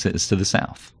emergency exit is to the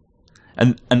south.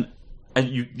 And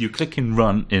you click in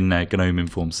run in Gnome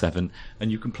Inform 7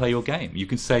 and you can play your game. You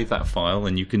can save that file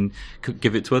and you can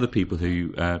give it to other people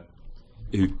who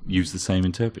use the same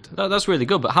interpreter. That's really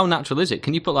good, but how natural is it?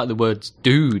 Can you put like the words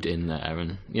dude in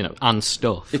there and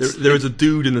stuff? There is a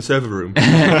dude in the server room.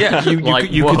 Yeah,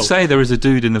 you could say there is a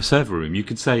dude in the server room. You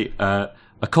could say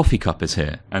a coffee cup is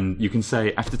here, and you can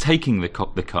say after taking the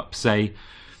cup, say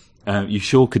you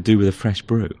sure could do with a fresh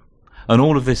brew, and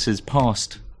all of this is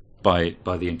passed by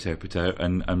the interpreter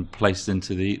and placed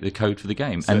into the code for the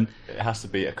game. So and it has to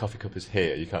be a coffee cup is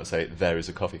here. You can't say there is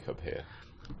a coffee cup here.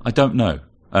 I don't know.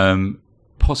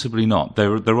 Possibly not.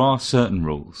 There are certain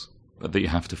rules that you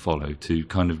have to follow to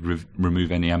kind of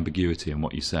remove any ambiguity in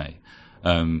what you say.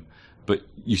 But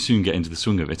you soon get into the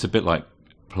swing of it. It's a bit like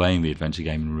playing the adventure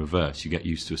game in reverse. You get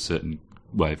used to a certain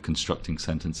way of constructing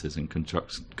sentences and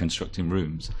constructing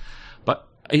rooms. But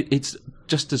It's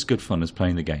just as good fun as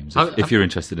playing the games, if you're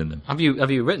interested in them. Have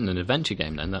you written an adventure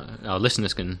game then that our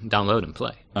listeners can download and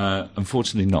play?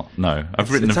 Unfortunately not, no.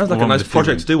 It sounds like a nice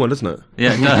project to do one, doesn't it?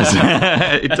 Yeah, it does.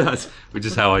 It does, which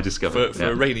is how I discovered it. For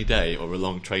a rainy day or a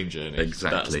long train journey.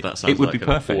 Exactly. That sounds it would like be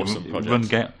perfect. An awesome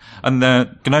project. And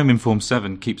the Gnome Inform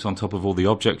 7 keeps on top of all the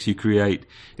objects you create.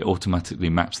 It automatically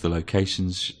maps the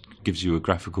locations, gives you a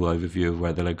graphical overview of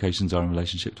where the locations are in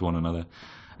relationship to one another.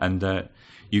 And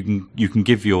you can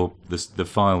give the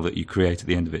file that you create at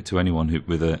the end of it to anyone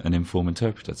with an Inform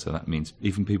interpreter. So that means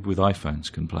even people with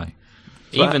iPhones can play.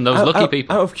 So even those lucky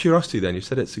people. Out of curiosity, then, you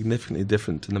said it's significantly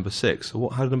different to number 6. So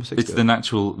how did number 6 It's go?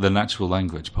 the natural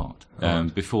language part.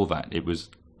 Before that, it was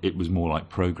more like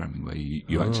programming, where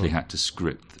you actually had to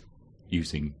script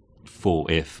using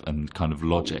for, if, and kind of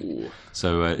logic. Ooh.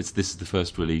 So this is the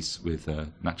first release with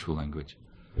natural language.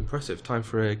 Impressive. Time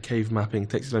for a cave mapping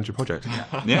text adventure project.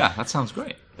 Yeah, that sounds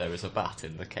great. There is a bat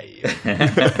in the cave.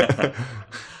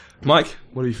 Mike,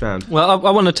 what have you found? Well,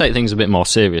 I want to take things a bit more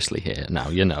seriously here now,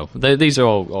 These are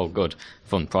all good,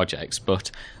 fun projects, but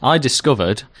I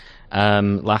discovered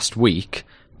last week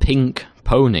Pink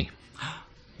Pony.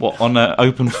 What, on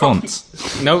open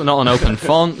fonts? No, not on open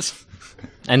fonts.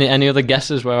 Any other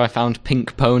guesses where I found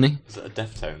Pink Pony? Is it a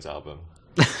Deftones album?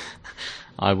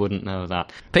 I wouldn't know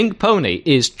that. Pink Pony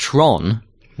is Tron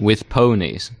with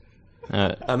ponies.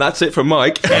 And that's it from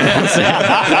Mike.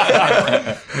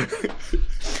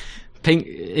 Pink.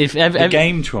 The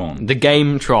game Tron. The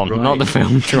game Tron, right. Not the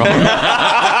film Tron.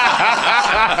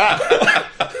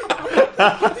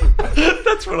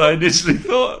 That's what I initially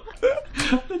thought.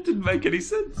 That didn't make any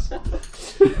sense.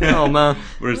 Oh man!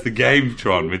 Whereas the game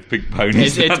Tron with Pink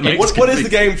Ponies. What is the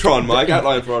game Tron, Mike?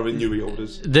 Outline for our new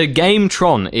reorders. The game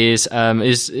Tron is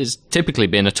typically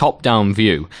been a top-down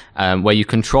view where you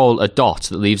control a dot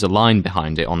that leaves a line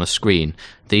behind it on a screen.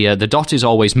 The dot is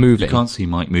always moving. You can't see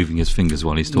Mike moving his fingers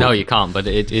while he's talking. No, you can't. But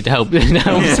it helps. It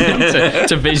helps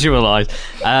to visualize.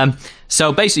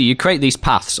 So basically, you create these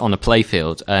paths on a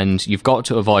playfield, and you've got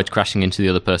to avoid crashing into the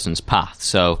other person's path.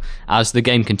 So as the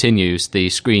game continues, the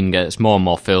screen gets more and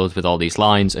more filled with all these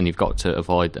lines, and you've got to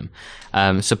avoid them.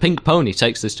 So Pink Pony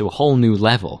takes this to a whole new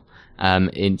level.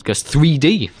 It goes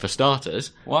 3D for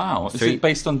starters. Wow. Is it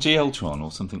based on GL-Tron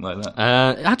or something like that?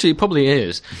 Actually, it probably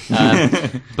is.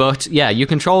 But yeah, you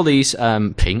control these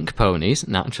pink ponies,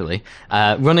 naturally,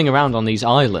 running around on these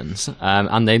islands,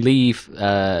 and they leave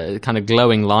kind of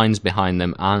glowing lines behind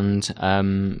them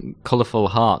and colourful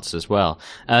hearts as well.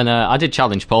 And I did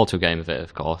challenge Paul to a game of it,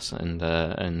 of course, and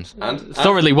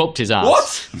thoroughly whooped his ass.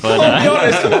 What? But, be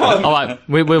honest, come on. All right,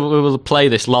 we will play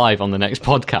this live on the next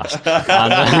podcast.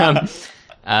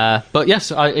 And, but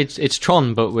yes, it's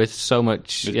Tron, but with so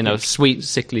much, sweet,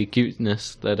 sickly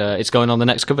cuteness that it's going on the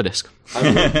next cover disc.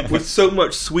 With so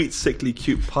much sweet, sickly,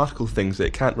 cute particle things that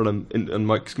it can't run on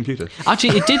Mike's computer.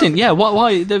 Actually, it didn't. Yeah,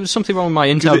 why? There was something wrong with my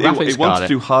Intel graphics card. It wanted to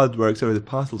do hardware accelerated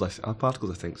particles,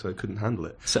 I think, so it couldn't handle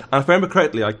it. And if I remember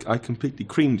correctly, I completely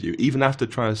creamed you, even after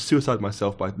trying to suicide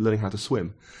myself by learning how to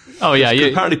swim. Oh yeah,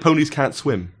 apparently ponies can't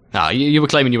swim. No, you were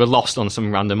claiming you were lost on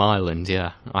some random island.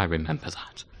 Yeah, I remember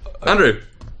that.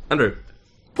 Andrew,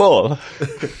 Paul,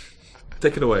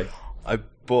 take it away. I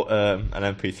bought an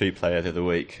MP3 player the other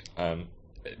week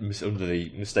under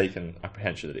the mistaken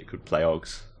apprehension that it could play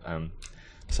Oggs.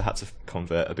 So I had to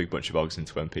convert a big bunch of Oggs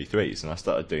into MP3s, and I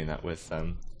started doing that with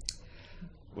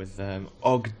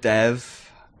Ogg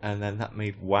Dev, and then that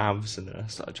made WAVs, and then I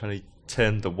started trying to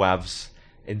turn the WAVs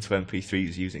into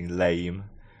MP3s using lame.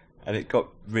 And it got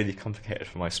really complicated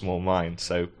for my small mind.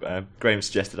 So Graham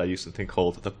suggested I use something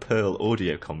called the Perl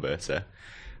Audio Converter,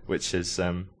 which is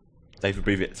they've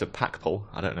abbreviated to PACPL.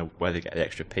 I don't know where they get the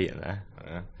extra P in there,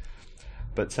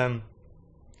 but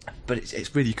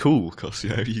it's really cool because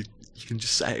you can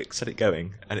just set it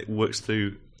going, and it works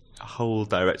through a whole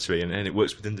directory, and it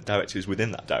works within the directories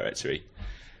within that directory.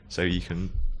 So you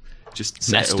can just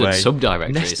set nested it away.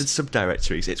 subdirectories. Nested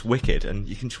subdirectories. It's wicked, and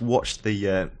you can just watch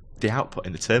the output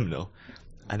in the terminal,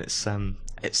 and it's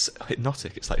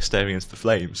hypnotic. It's like staring into the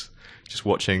flames, just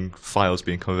watching files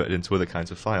being converted into other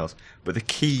kinds of files. But the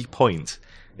key point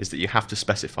is that you have to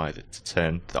specify that to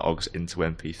turn the Oggs into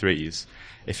MP3s.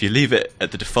 If you leave it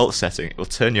at the default setting, it will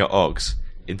turn your Oggs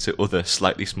into other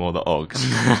slightly smaller Oggs.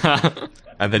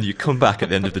 And then you come back at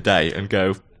the end of the day and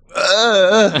go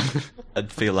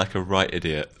and feel like a right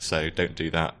idiot. So don't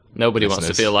do that. Nobody wants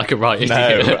to feel like a right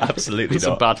idiot. No, absolutely it's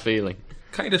not. It's a bad feeling.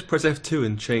 Can't you just press F2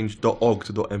 and change .ogg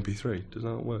to .mp3? Does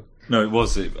that work? No, it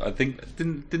was. I think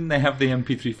didn't they have the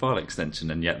MP3 file extension,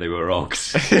 and yet they were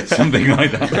Oggs, something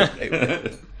like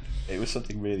that. It was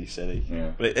something really silly.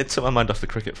 Yeah. But it took my mind off the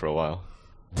cricket for a while.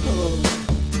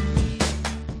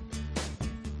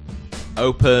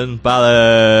 Open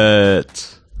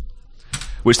Ballot,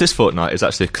 which this fortnight is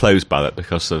actually a closed ballot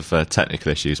because of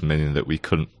technical issues, meaning that we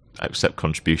couldn't accept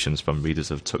contributions from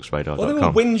readers of TuxRadar.com. Well, they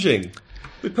were whinging.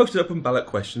 We posted open ballot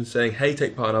questions saying, hey,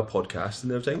 take part in our podcast. And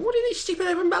they were saying, what are these stupid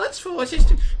open ballots for? It's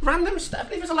just random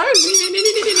stuff. Leave us alone.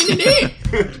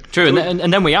 True,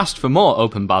 and then we asked for more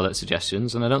open ballot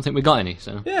suggestions, and I don't think we got any.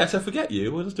 So yeah, so forget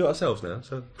you. We'll just do it ourselves now.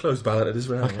 So closed ballot it is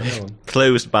round. Okay.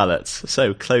 Closed ballots.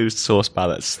 So closed source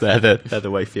ballots. They're the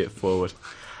way forward.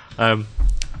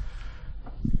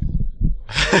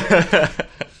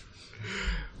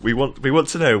 We want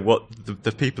to know what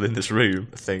the people in this room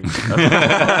think.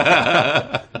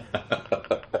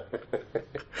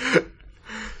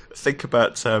 Think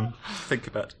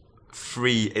about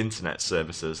free internet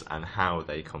services and how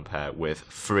they compare with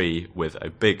free with a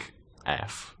big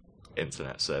F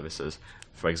internet services.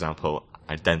 For example,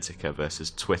 Identica versus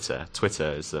Twitter.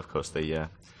 Twitter is of course the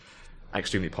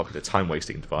extremely popular time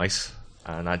wasting device,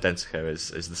 and Identica is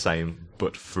the same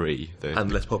but free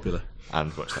and less popular.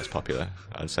 And much less popular,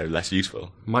 and so less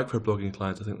useful. Microblogging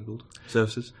clients, I think they're called.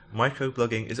 Services.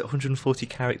 Microblogging, is it 140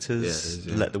 characters? Yeah, it is,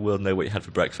 yeah. Let the world know what you had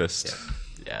for breakfast.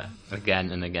 yeah.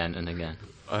 Again and again and again.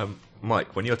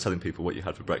 Mike, when you're telling people what you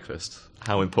had for breakfast,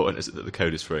 how important is it that the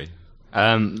code is free?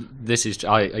 This is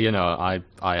I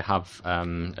have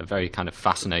a very kind of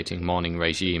fascinating morning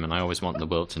regime, and I always want the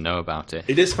world to know about it.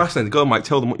 It is fascinating. Go on, Mike.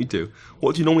 Tell them what you do.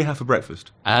 What do you normally have for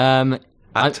breakfast?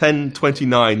 At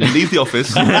 10:29, you leave the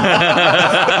office.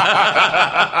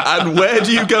 And where do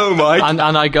you go, Mike? And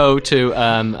I go to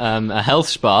a health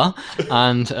spa,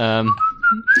 and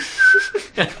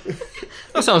that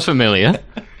sounds familiar.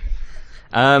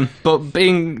 But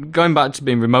going back to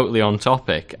being remotely on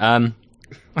topic, I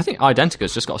think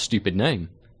Identica's just got a stupid name.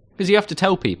 Because you have to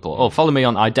tell people, follow me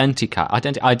on identi.car.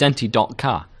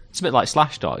 It's a bit like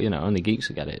Slashdot, only geeks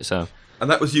will get it, so... And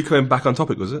that was you coming back on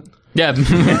topic, was it? Yeah,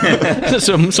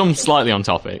 some slightly on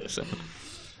topic. So.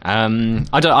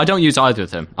 I don't use either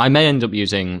of them. I may end up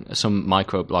using some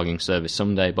microblogging service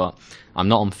someday, but I'm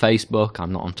not on Facebook,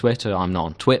 I'm not on Twitter, I'm not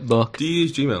on Twitbook. Do you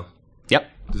use Gmail? Yep.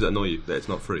 Does that annoy you that it's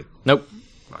not free? Nope.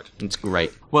 Right. It's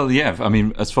great. Well, yeah. I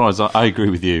mean, as far as I agree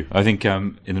with you, I think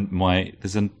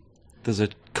there's a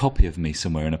copy of me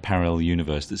somewhere in a parallel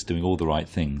universe that's doing all the right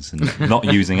things and not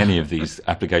using any of these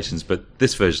applications, but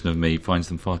this version of me finds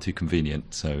them far too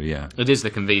convenient, so yeah. It is the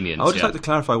convenience. I would just like to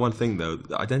clarify one thing, though.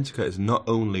 That Identica is not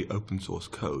only open source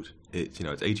code. It's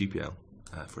AGPL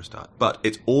for a start, but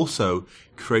it's also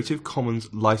Creative Commons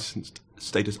licensed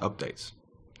status updates.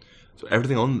 So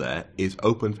everything on there is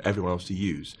open for everyone else to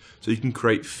use. So you can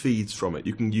create feeds from it.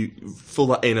 You can fill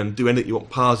that in and do anything you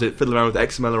want, parse it, fiddle around with it,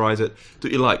 XMLerize it, do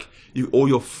what you like. All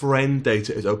your friend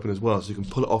data is open as well, so you can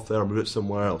pull it off there and move it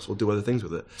somewhere else or do other things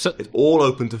with it. So it's all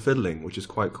open to fiddling, which is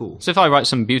quite cool. So if I write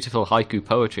some beautiful haiku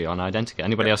poetry on Identica,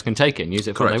 anybody else can take it and use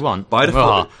it for what they want? By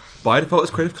default,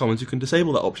 it's Creative Commons. You can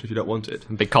disable that option if you don't want it.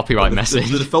 Big copyright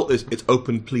message. The default is it's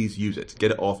open, please use it.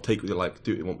 Get it off, take what you like,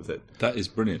 do what you want with it. That is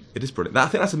brilliant. It is brilliant. I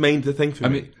think that's the main thing for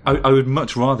me. I mean, I would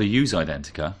much rather use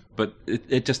Identica, but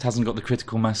it just hasn't got the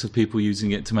critical mass of people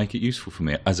using it to make it useful for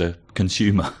me as a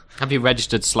consumer. Have you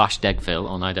registered /Degville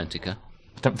on Identica?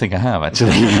 I don't think I have,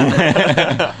 actually.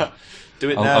 Do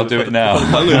it now. I'll do it now.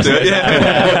 I'm going to do it,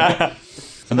 yeah.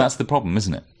 And that's the problem,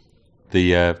 isn't it?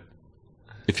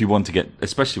 If you want to get,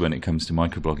 especially when it comes to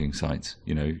microblogging sites,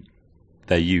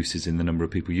 their use is in the number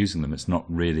of people using them. It's not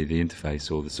really the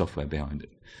interface or the software behind it.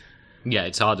 Yeah,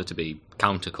 it's harder to be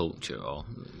counterculture or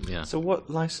yeah. So what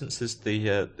license is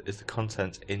the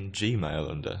content in Gmail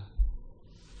under?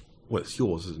 Well, it's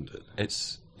yours, isn't it?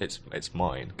 It's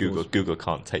mine. Google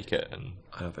can't take it and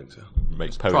I don't think so.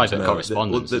 make poems. Private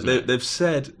correspondence. They've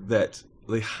said that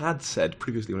they had said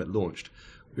previously when it launched,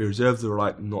 we reserve the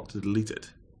right not to delete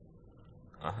it.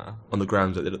 On the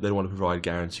grounds that they don't want to provide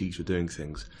guarantees for doing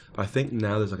things. But I think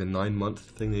now there's like a 9-month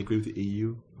thing they agree with the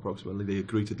EU. Approximately, they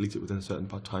agree to delete it within a certain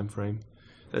time frame.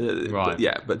 Right.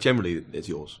 But generally, it's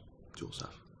yours. It's your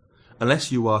stuff.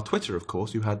 Unless you are Twitter, of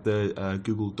course. You had the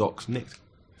Google Docs nicked.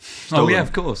 Stolen,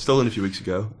 of course. Stolen a few weeks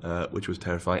ago, which was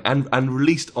terrifying. And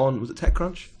released on, was it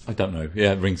TechCrunch? I don't know.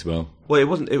 Yeah, it rings a bell. Well, it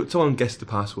wasn't. Someone guessed the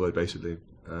password, basically.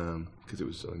 Because it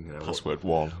was something, password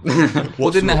 1.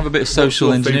 Well, didn't it have a bit of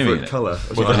social engineering in it? Colour?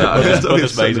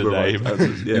 Just made a name.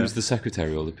 It was the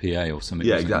secretary or the PA or something.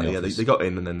 Yeah, exactly. Yeah, they got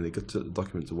in and then they got the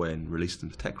documents away and released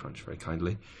them to TechCrunch very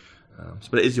kindly.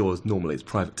 But it is yours. Normally, it's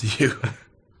private to you.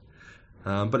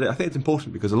 But I think it's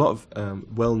important because a lot of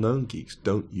well-known geeks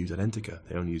don't use Identica.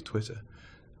 They only use Twitter.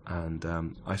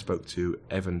 And I spoke to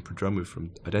Evan Prodromou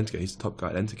from Identica. He's the top guy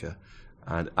at Identica,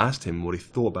 and asked him what he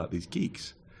thought about these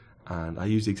geeks. And I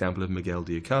used the example of Miguel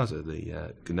de Icaza,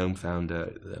 the GNOME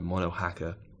founder, the mono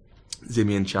hacker,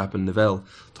 Simian chap and Novell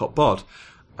top bot.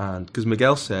 And because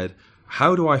Miguel said,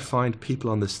 how do I find people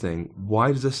on this thing?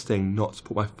 Why does this thing not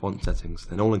support my font settings?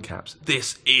 Then all in caps,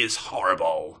 this is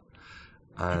horrible.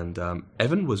 And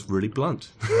Evan was really blunt.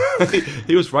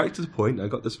 He was right to the point. I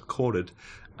got this recorded.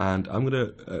 And I'm going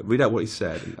to read out what he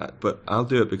said, but I'll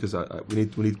do it because we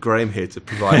need Graham here to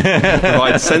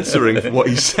provide censoring for what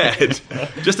he said,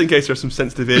 just in case there are some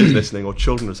sensitive ears listening or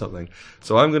children or something.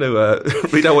 So I'm going to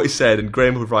read out what he said, and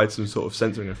Graham will provide some sort of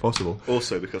censoring if possible.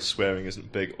 Also, because swearing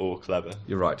isn't big or clever.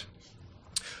 You're right.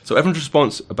 So Evan's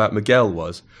response about Miguel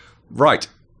was, right,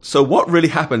 so what really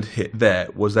happened there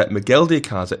was that Miguel de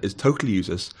Icaza is totally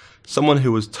useless, someone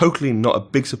who was totally not a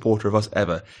big supporter of us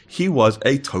ever. He was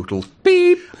a total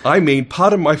beep. I mean,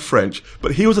 pardon my French,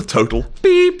 but he was a total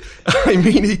beep. I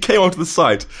mean, he came onto the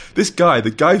site. This guy, the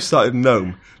guy who started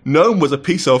Gnome was a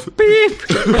piece of beep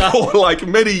for like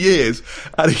many years,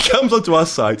 and he comes onto our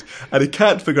site and he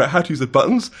can't figure out how to use the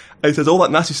buttons, and he says all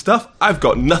that nasty stuff. I've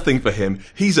got nothing for him.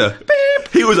 He's a beep.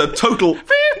 He was a total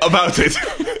beep about it.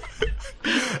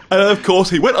 And of course,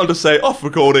 he went on to say, off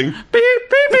recording, beep,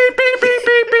 beep, beep, beep, beep,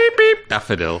 beep, beep, beep.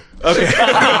 Daffodil. Okay.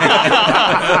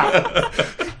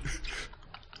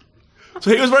 So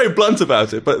he was very blunt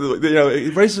about it, but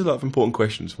it raises a lot of important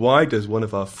questions. Why does one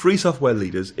of our free software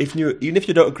leaders, even if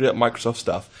you don't agree with Microsoft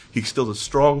stuff, he still does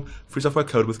strong free software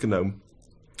code with GNOME,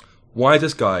 why does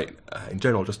this guy, in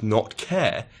general, just not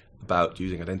care about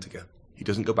using Identica? He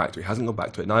doesn't go back to it. He hasn't gone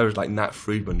back to it. Neither is like Nat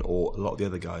Friedman or a lot of the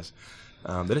other guys.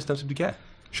 They just don't seem to care.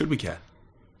 Should we care?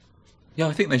 Yeah,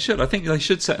 I think they should. I think they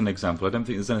should set an example. I don't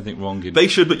think there's anything wrong in... They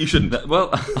should, but you shouldn't. Well,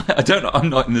 I don't know. I'm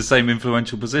not in the same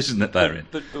influential position that they're in.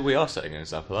 But we are setting an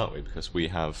example, aren't we? Because we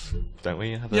have... Don't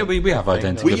we? Have we have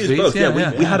Identica. We use both,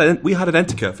 We had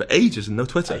Identica for ages and no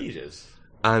Twitter. Ages?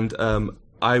 And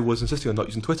I was insisting on not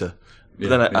using Twitter. But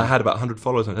then I had about 100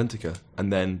 followers on Identica,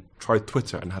 and then tried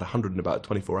Twitter and had 100 in about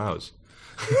 24 hours.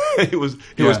 It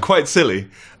was quite silly.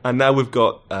 And now we've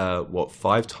got,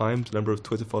 5 times the number of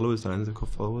Twitter followers than Identica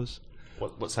followers?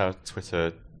 What's our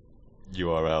Twitter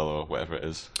URL or whatever it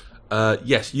is?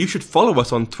 Yes, you should follow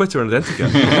us on Twitter and Identica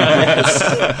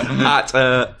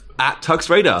at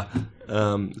TuxRadar.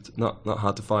 It's not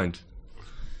hard to find.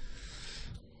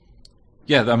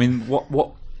 Yeah, I mean,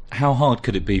 how hard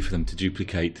could it be for them to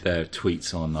duplicate their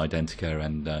tweets on Identica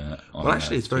and on? Well,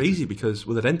 actually, it's very easy because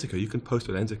with Identica, you can post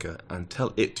to Identica and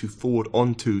tell it to forward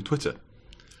onto Twitter.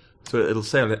 So it'll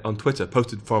say on Twitter,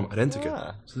 posted from Identica.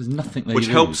 Yeah. So there's nothing they which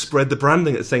use. Helps spread the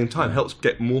branding at the same time, helps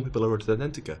get more people over to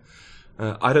Identica.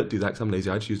 I don't do that because I'm lazy.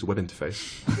 I just use the web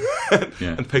interface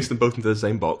and paste them both into the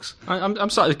same box. I'm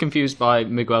slightly confused by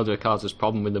Miguel de Icaza's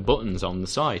problem with the buttons on the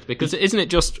site, because isn't it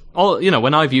just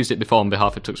when I've used it before on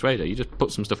behalf of TuxRadar, you just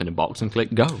put some stuff in a box and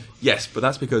click go. Yes, but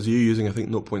that's because you're using, I think,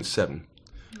 0.7.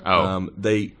 Oh.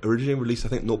 They originally released, I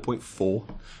think, 0.4,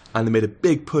 and they made a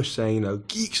big push saying,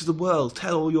 geeks of the world,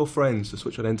 tell all your friends to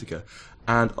switch on Identica.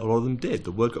 And a lot of them did.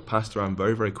 The word got passed around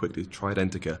very, very quickly to try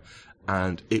Identica,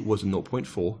 and it was a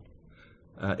 0.4.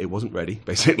 It wasn't ready,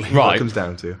 basically, right. What it comes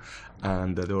down to.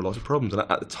 And there were lots of problems. And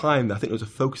at the time, I think there was a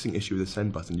focusing issue with the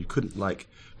send button. You couldn't,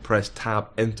 press tab,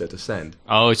 enter to send.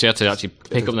 Oh, so you had to actually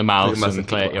pick up the mouse and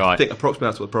play it. I think approximately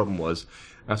that's what the problem was.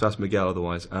 I have to ask Miguel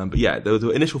otherwise. But yeah, there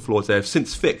were initial flaws there have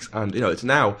since fixed. And, it's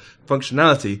now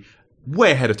functionality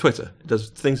way ahead of Twitter. It does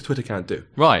things Twitter can't do.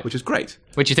 Right. Which is great.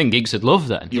 Which you think geeks would love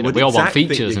then. We all want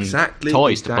features and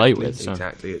toys to play with. So.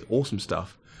 Exactly. It's awesome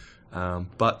stuff.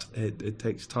 But it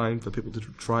takes time for people to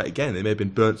try it again. They may have been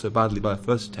burnt so badly by the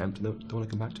first attempt and don't want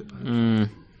to come back to it.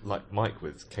 Like Mike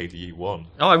with KDE 1.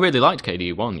 Oh, I really liked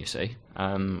KDE 1, you see.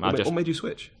 What made you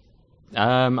switch?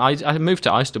 I moved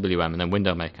to IceWM and then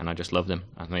Window Maker, and I just loved them.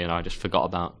 I just forgot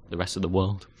about the rest of the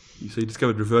world. So you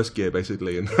discovered reverse gear,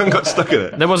 basically, and got stuck in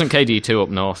it. There wasn't KDE 2 up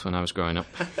north when I was growing up.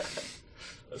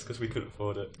 That's because we couldn't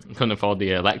afford it. Couldn't afford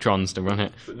the electrons to run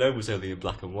it. But Gnome was only in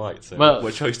black and white, so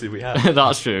what choice did we have?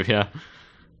 That's true, yeah.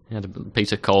 You had a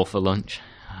piece of coal for lunch.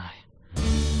 Aye.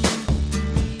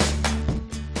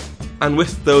 And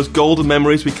with those golden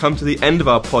memories, we come to the end of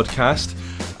our podcast.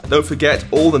 Don't forget,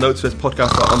 all the notes for this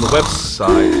podcast are on the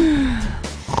website.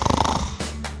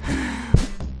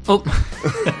 Oh,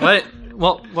 wait,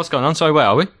 what's going on? Sorry, where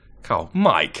are we? Oh,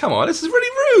 Mike, come on, this is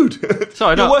really rude.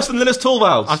 Sorry, you're worse than Linus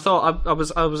Torvalds. I thought I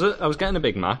was getting a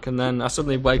Big Mac, and then I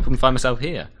suddenly wake up and find myself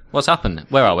here. What's happened?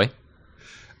 Where are we?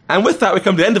 And with that, we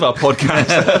come to the end of our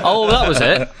podcast. Oh, that was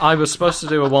it. I was supposed to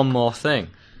do one more thing.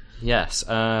 Yes.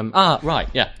 Right.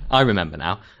 Yeah, I remember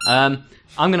now. I'm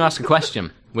going to ask a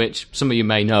question, which some of you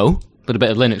may know, but a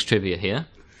bit of Linux trivia here.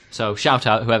 So shout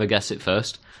out whoever gets it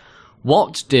first.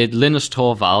 What did Linus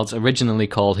Torvalds originally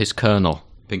call his kernel?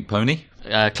 Pink Pony?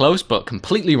 Close, but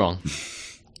completely wrong.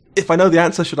 If I know the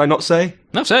answer, should I not say?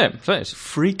 No, say it. Say it.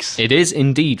 Freaks? It is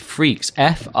indeed Freaks.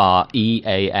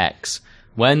 Freax.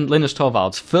 When Linus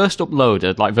Torvalds first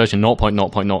uploaded like version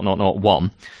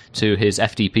 0.0.0001 to his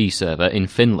FTP server in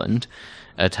Finland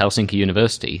at Helsinki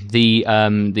University,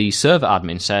 the server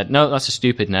admin said, no, that's a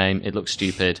stupid name. It looks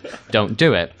stupid. Don't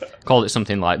do it. Call it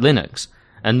something like Linux.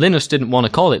 And Linus didn't want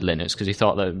to call it Linux because he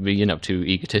thought that would be, too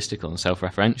egotistical and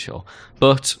self-referential.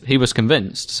 But he was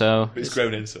convinced, so... He's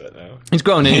grown into it now. He's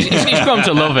grown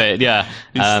to love it, yeah.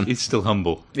 He's still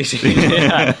humble.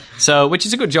 Yeah. So, which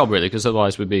is a good job, really, because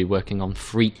otherwise we'd be working on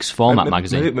Freaks Format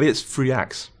magazine. Maybe it's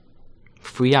Freax.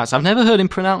 Freax. I've never heard him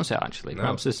pronounce it, actually. No.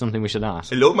 Perhaps it's something we should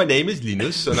ask. Hello, my name is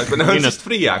Linus, and I pronounce it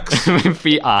Freax.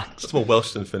 Freax. It's more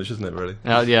Welsh than Finnish, isn't it, really?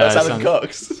 Yeah, That's Alan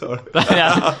Cox. Sorry.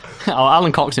 Yeah.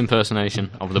 Alan Cox impersonation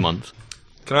of the month.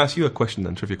 Can I ask you a question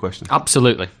then, trivia question?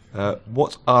 Absolutely.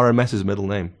 What's RMS's middle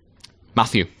name?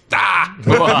 Matthew. We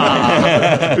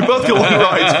both got one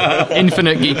right.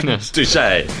 Infinite geekness.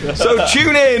 Touché. So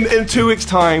tune in 2 weeks'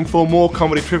 time for more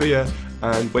comedy trivia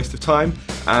and waste of time.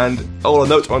 And all our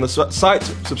notes are on the site.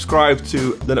 Subscribe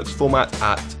to Linux Format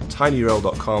at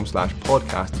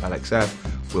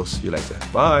tinyurl.com/podcastlxf. We'll see you later.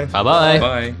 Bye. Bye-bye.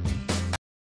 Bye.